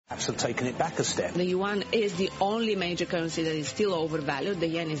have taken it back a step. The yuan is the only major currency that is still overvalued. The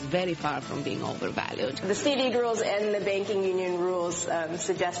yen is very far from being overvalued. The CDE rules and the banking union rules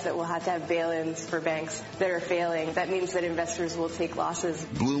suggest that we'll have to have bail-ins for banks that are failing. That means that investors will take losses.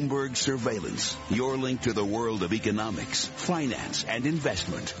 Bloomberg Surveillance, your link to the world of economics, finance, and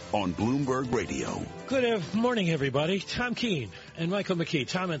investment on Bloomberg Radio. Good morning, everybody. Tom Keene and Michael McKee.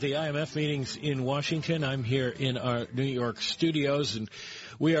 Tom at the IMF meetings in Washington. I'm here in our New York studios, and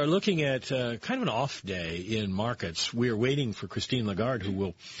we are looking at kind of an off day in markets. We are waiting for Christine Lagarde, who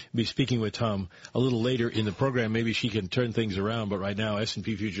will be speaking with Tom a little later in the program. Maybe she can turn things around, but right now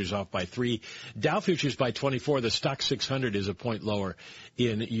S&P futures off by 3. Dow futures by 24. The stock 600 is a point lower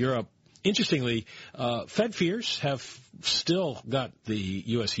in Europe. Interestingly, Fed fears have still got the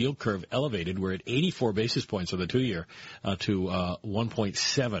U.S. yield curve elevated. We're at 84 basis points on the 2-year to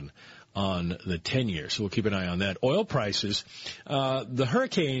 1.7 on the 10-year. So we'll keep an eye on that. Oil prices, the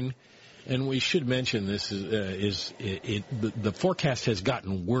hurricane, and we should mention this, the forecast has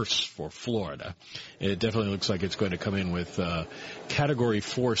gotten worse for Florida. It definitely looks like it's going to come in with Category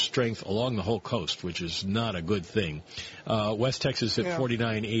 4 strength along the whole coast, which is not a good thing. West Texas at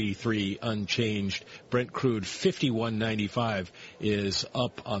 49.83 unchanged. Brent crude 51.95 is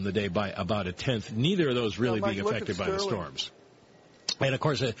up on the day by about a tenth. Neither of those really being affected by the storms. And, of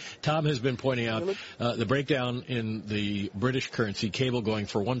course, Tom has been pointing out the breakdown in the British currency, cable going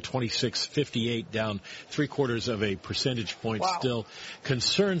for 126.58, down 0.75 of a percentage point. Wow. Still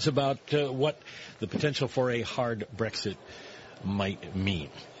concerns about what the potential for a hard Brexit might mean.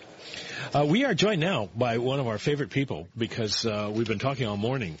 We are joined now by one of our favorite people because we've been talking all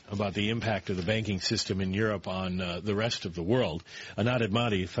morning about the impact of the banking system in Europe on the rest of the world.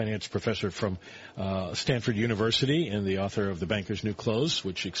 Admati, finance professor from Stanford University and the author of The Banker's New Clothes,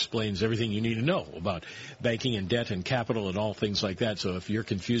 which explains everything you need to know about banking and debt and capital and all things like that. So if you're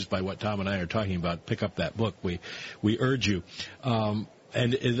confused by what Tom and I are talking about, pick up that book. We urge you. And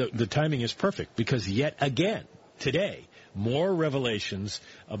the timing is perfect because yet again, today, more revelations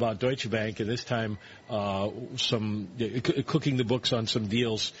about Deutsche Bank, and this time some cooking the books on some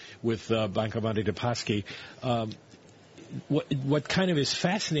deals with Banca Monte dei Paschi. What kind of is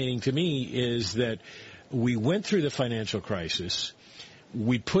fascinating to me is that we went through the financial crisis.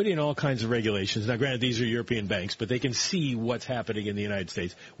 We put in all kinds of regulations. Now, granted, these are European banks, but they can see what's happening in the United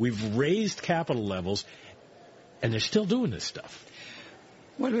States. We've raised capital levels, and they're still doing this stuff.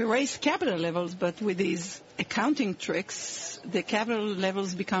 Well, we raise capital levels, but with these accounting tricks, the capital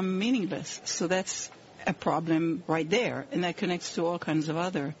levels become meaningless. So that's a problem right there, and that connects to all kinds of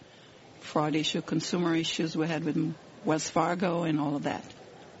other fraud issues, consumer issues we had with Wells Fargo and all of that.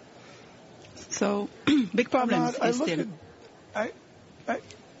 So, big problems. Good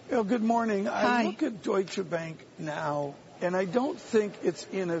morning. Hi. I look at Deutsche Bank now, and I don't think it's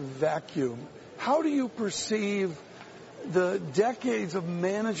in a vacuum. How do you perceive the decades of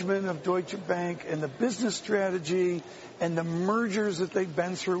management of Deutsche Bank and the business strategy and the mergers that they've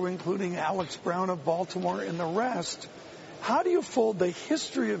been through, including Alex Brown of Baltimore and the rest? How do you fold the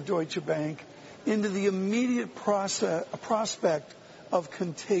history of Deutsche Bank into the immediate prospect of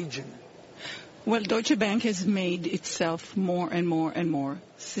contagion? Well, Deutsche Bank has made itself more and more and more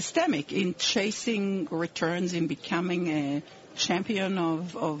systemic in chasing returns, in becoming a champion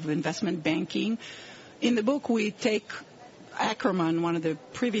of investment banking. In the book, we take Ackerman, one of the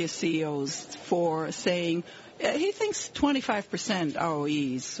previous CEOs, for saying he thinks 25% ROE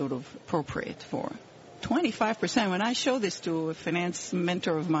is sort of appropriate for 25%. When I show this to a finance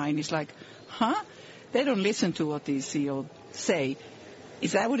mentor of mine, he's like, huh? They don't listen to what these CEOs say.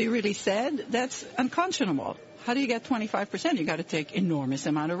 Is that what he really said? That's unconscionable. How do you get 25%? You got to take enormous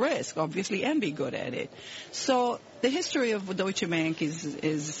amount of risk, obviously, and be good at it. So the history of Deutsche Bank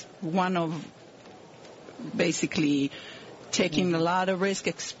is one of basically taking a lot of risk,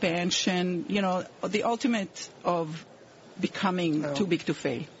 expansion, the ultimate of becoming too big to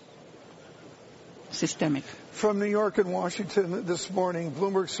fail. Systemic. From New York and Washington this morning,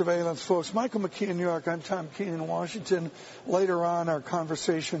 Bloomberg Surveillance, folks. Michael McKee in New York. I'm Tom Keene in Washington. Later on, our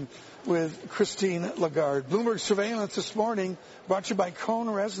conversation with Christine Lagarde. Bloomberg Surveillance this morning brought to you by Cohn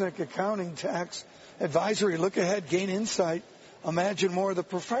Resnick Accounting Tax Advisory. Look ahead, gain insight, imagine more. The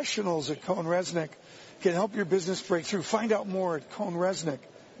professionals at Cohn Resnick can help your business break through. Find out more at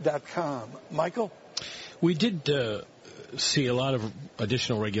cohnresnick.com. Michael? We did see a lot of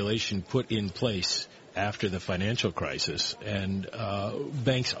additional regulation put in place after the financial crisis, and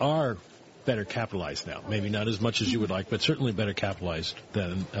banks are better capitalized now. Maybe not as much as you would like, but certainly better capitalized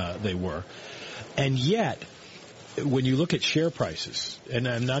than they were. And yet, when you look at share prices, and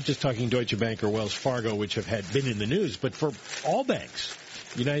I'm not just talking Deutsche Bank or Wells Fargo, which have been in the news, but for all banks,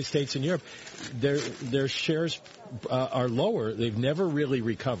 United States and Europe, their shares are lower. They've never really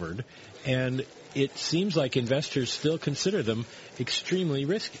recovered, and it seems like investors still consider them extremely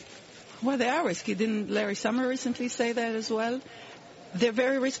risky. Well, they are risky. Didn't Larry Summer recently say that as well? They're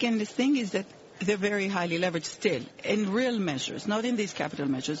very risky, and the thing is that they're very highly leveraged still, in real measures, not in these capital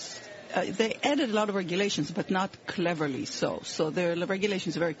measures. They added a lot of regulations, but not cleverly so. So their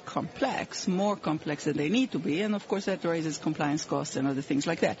regulations are very complex, more complex than they need to be, and of course that raises compliance costs and other things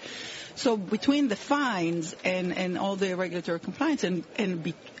like that. So between the fines and all the regulatory compliance and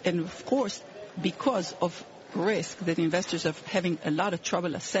of course because of risk that investors are having a lot of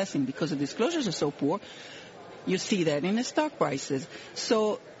trouble assessing because the disclosures are so poor, you see that in the stock prices.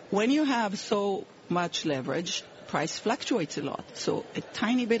 So when you have so much leverage, price fluctuates a lot. So a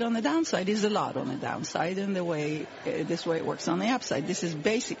tiny bit on the downside is a lot on the downside, and this way it works on the upside. This is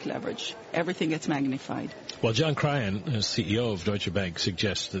basic leverage. Everything gets magnified. Well, John Cryan, CEO of Deutsche Bank,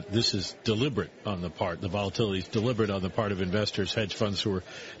 suggests that this is deliberate on the volatility is deliberate on the part of investors, hedge funds who are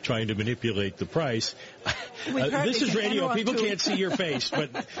trying to manipulate the price. This is radio. People can't see your face,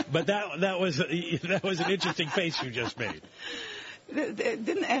 but that was an interesting face you just made.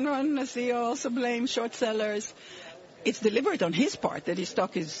 Didn't Enron, the CEO, also blame short sellers? It's deliberate on his part that his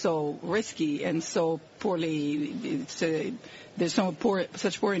stock is so risky and so poorly. There's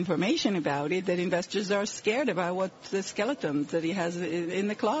such poor information about it that investors are scared about what the skeletons that he has in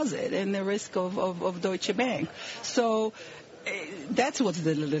the closet and the risk of Deutsche Bank. So that's what's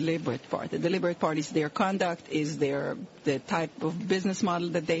the deliberate part. The deliberate part is their conduct, is the type of business model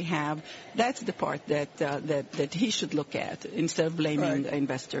that they have. That's the part that he should look at instead of blaming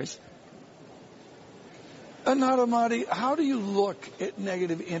investors. Admati, how do you look at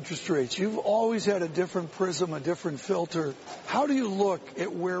negative interest rates? You've always had a different prism, a different filter. How do you look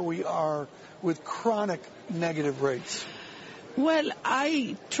at where we are with chronic negative rates? Well,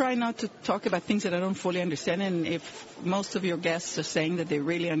 I try not to talk about things that I don't fully understand, and if most of your guests are saying that they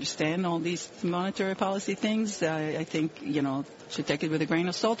really understand all these monetary policy things, I think, should take it with a grain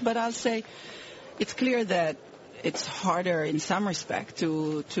of salt. But I'll say it's clear that it's harder in some respect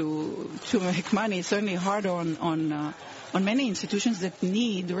to make money. It's certainly harder on many institutions that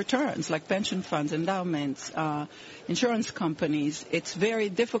need returns, like pension funds, endowments, insurance companies. It's very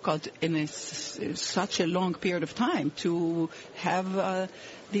difficult in such a long period of time to have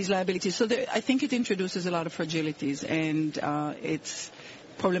these liabilities. So I think it introduces a lot of fragilities, and it's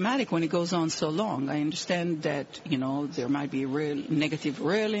problematic when it goes on so long. I understand that, there might be negative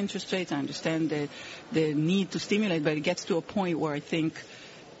real interest rates. I understand the need to stimulate, but it gets to a point where I think,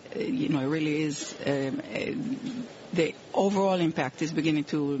 it really is, the overall impact is beginning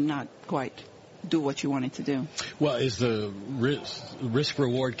to not quite do what you want it to do. Well, is the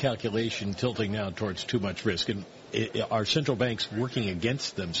risk-reward calculation tilting now towards too much risk? And are central banks working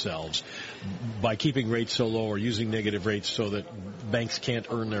against themselves by keeping rates so low or using negative rates so that banks can't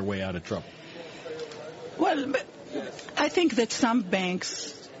earn their way out of trouble? Well, I think that some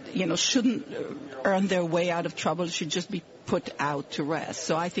banks, shouldn't earn their way out of trouble, should just be put out to rest.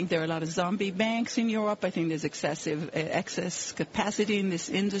 So I think there are a lot of zombie banks in Europe. I think there's excess capacity in this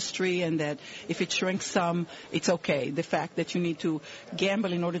industry, and that if it shrinks some, it's okay. The fact that you need to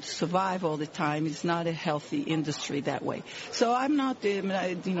gamble in order to survive all the time is not a healthy industry that way. So I'm not,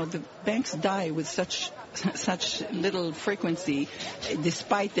 the banks die with such little frequency,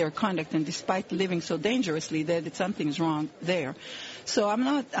 despite their conduct and despite living so dangerously, that something's wrong there. So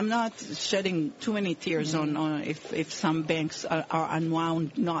I'm not shedding too many tears on if some banks are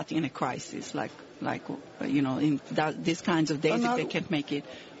unwound not in a crisis, like in these kinds of days if they can't make it.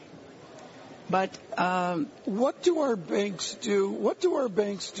 But what do our banks do? What do our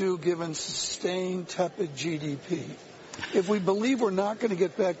banks do given sustained tepid GDP? If we believe we're not going to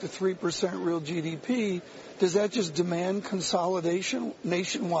get back to 3% real GDP, does that just demand consolidation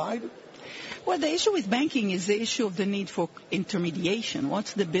nationwide? Well, the issue with banking is the issue of the need for intermediation.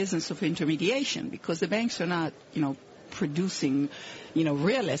 What's the business of intermediation? Because the banks are not, producing,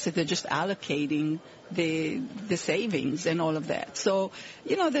 real assets. They're just allocating the savings and all of that. So,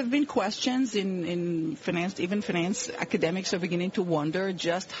 there have been questions in finance, even finance academics are beginning to wonder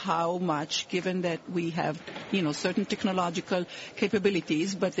just how much, given that we have, certain technological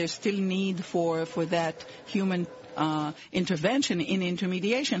capabilities, but there's still need for that human intervention in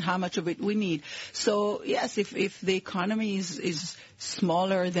intermediation, how much of it we need. So yes, if the economy is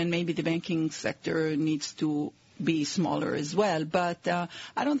smaller, then maybe the banking sector needs to be smaller as well. But I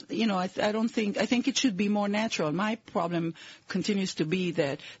think it should be more natural. My problem continues to be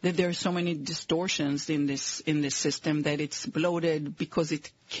that there are so many distortions in this system that it's bloated because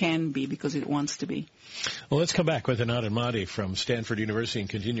it can be because it wants to be. Well, let's come back with Admati from Stanford University and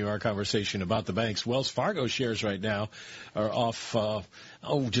continue our conversation about the banks. Wells Fargo shares right now are off,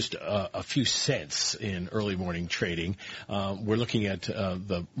 just a few cents in early morning trading. We're looking at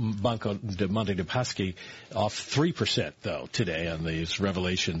the Banco de Monte de Paschi off 3%, though, today on these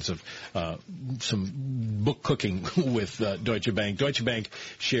revelations of some book cooking with Deutsche Bank. Deutsche Bank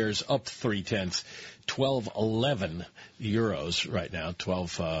shares up 0.3, 12.11 euros right now,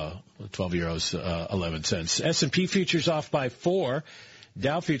 12 euros 11 cents. S&P futures off by 4.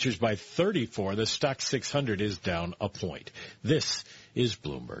 Dow futures by 34. The stock 600 is down a point. This is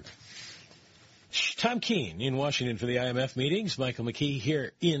Bloomberg. Tom Keene in Washington for the IMF meetings. Michael McKee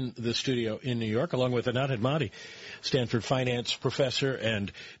here in the studio in New York, along with Admati, Stanford finance professor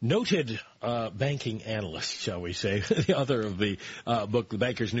and noted banking analyst, shall we say, the author of the book The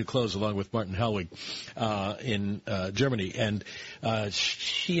Banker's New Clothes, along with Martin Hellwig in Germany. And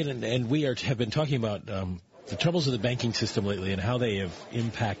she and we have been talking about the troubles of the banking system lately and how they have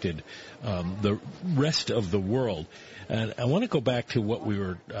impacted the rest of the world. And I want to go back to what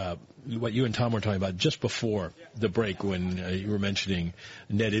what you and Tom were talking about just before the break when you were mentioning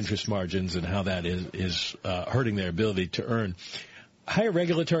net interest margins and how that is hurting their ability to earn. Higher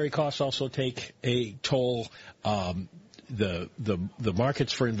regulatory costs also take a toll. The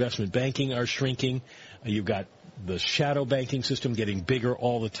markets for investment banking are shrinking. You've got the shadow banking system getting bigger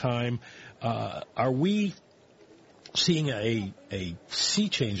all the time. Are we seeing a sea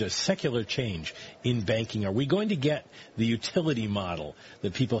change, a secular change in banking? Are we going to get the utility model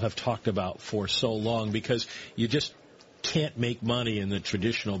that people have talked about for so long because you just can't make money in the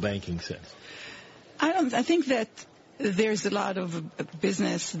traditional banking sense? I think that there's a lot of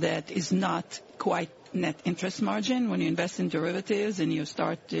business that is not quite net interest margin. When you invest in derivatives and you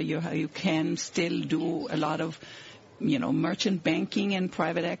start, you can still do a lot of merchant banking and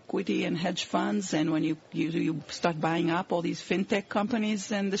private equity and hedge funds, and when you start buying up all these fintech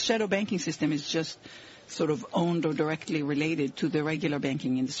companies, and the shadow banking system is just sort of owned or directly related to the regular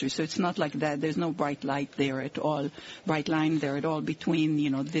banking industry. So it's not like that. There's no bright line there at all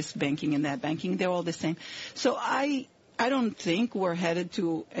between, this banking and that banking. They're all the same. So I don't think we're headed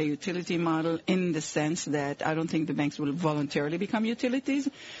to a utility model in the sense that I don't think the banks will voluntarily become utilities.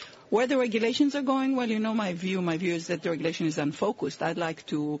 Where the regulations are going, well, my view. My view is that the regulation is unfocused. I'd like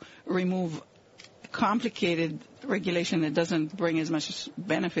to remove complicated regulation that doesn't bring as much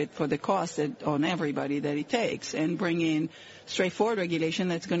benefit for the cost on everybody that it takes, and bring in straightforward regulation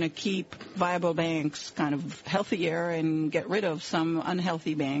that's going to keep viable banks kind of healthier and get rid of some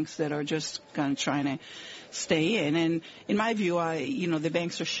unhealthy banks that are just kind of trying to stay in. And in my view, the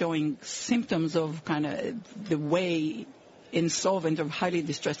banks are showing symptoms of kind of the way insolvent or highly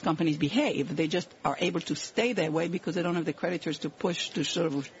distressed companies behave. They just are able to stay that way because they don't have the creditors to push to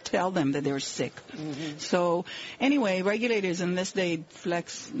sort of tell them that they're sick. Mm-hmm. So anyway, regulators, unless they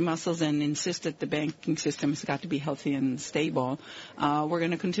flex muscles and insist that the banking system has got to be healthy and stable, we're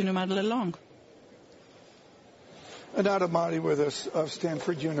going to continue to muddle along. Admati with us of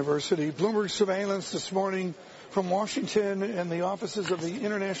Stanford University. Bloomberg Surveillance this morning from Washington and the offices of the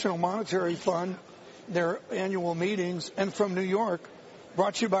International Monetary Fund, their annual meetings, and from New York,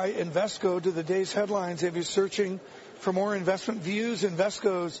 brought to you by Invesco. To the day's headlines, if you're searching for more investment views,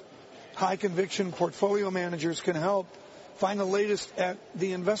 Invesco's high conviction portfolio managers can help. Find the latest at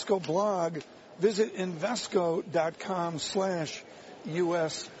the Invesco blog. Visit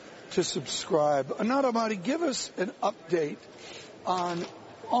Invesco.com/US to subscribe. Admati, give us an update on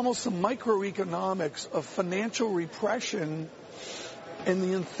almost the microeconomics of financial repression and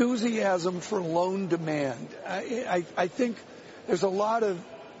the enthusiasm for loan demand. I think there's a lot of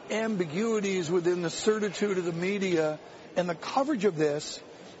ambiguities within the certitude of the media and the coverage of this.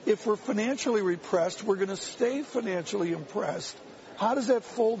 If we're financially repressed, we're going to stay financially impressed. How does that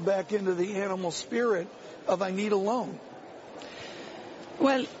fold back into the animal spirit of I need a loan?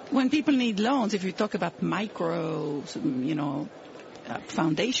 Well, when people need loans, if you talk about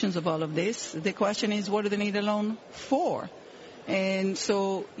foundations of all of this, the question is, what do they need a loan for? And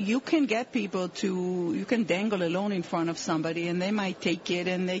so you can get people you can dangle a loan in front of somebody and they might take it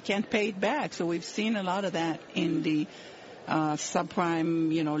and they can't pay it back. So we've seen a lot of that in the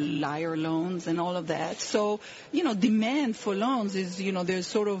subprime, liar loans and all of that. So, demand for loans is, there's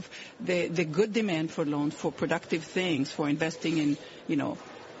sort of the good demand for loans for productive things, for investing in,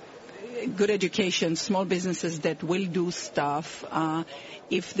 good education, small businesses that will do stuff.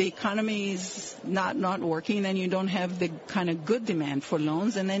 If the economy is not working, then you don't have the kind of good demand for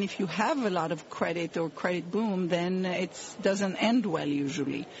loans. And then if you have a lot of credit or credit boom, then it doesn't end well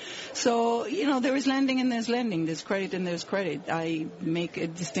usually. So, there is lending and there's lending. There's credit and there's credit. I make a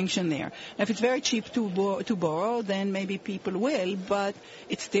distinction there. If it's very cheap to borrow, then maybe people will, but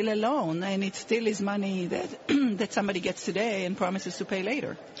it's still a loan, and it still is money that that somebody gets today and promises to pay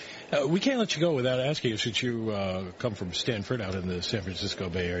later. We can't let you go without asking you, since you come from Stanford out in the San Francisco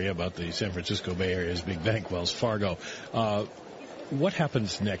Bay Area, about the San Francisco Bay Area's big bank, Wells Fargo. What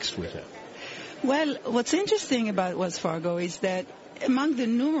happens next with it? Well, what's interesting about Wells Fargo is that among the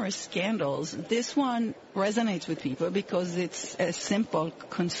numerous scandals, this one resonates with people because it's a simple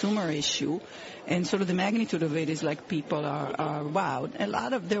consumer issue, and sort of the magnitude of it is like people are wowed.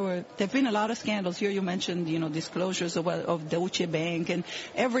 There've been a lot of scandals here. You mentioned, disclosures of Deutsche Bank, and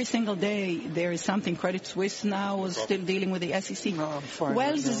every single day there is something. Credit Suisse now is still dealing with the SEC. No, I'm fine.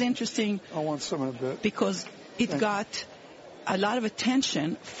 Wells is interesting. I want some of it because it got a lot of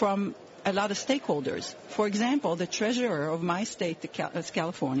attention from a lot of stakeholders. For example, the treasurer of my state,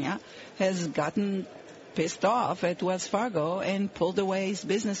 California, has gotten pissed off at Wells Fargo and pulled away his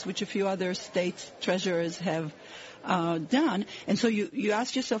business, which a few other states' treasurers have done. And so you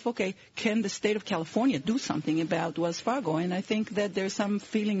ask yourself, okay, can the state of California do something about Wells Fargo? And I think that there's some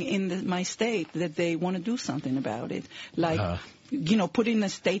feeling in my state that they want to do something about it, like put in a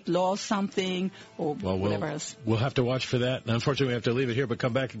state law something or whatever else. We'll have to watch for that. And unfortunately, we have to leave it here, but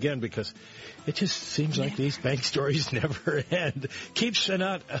come back again because it just seems like these bank stories never end. Keep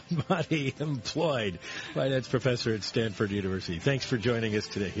Sanat Admati employed. Finance professor at Stanford University. Thanks for joining us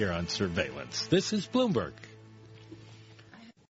today here on Surveillance. This is Bloomberg.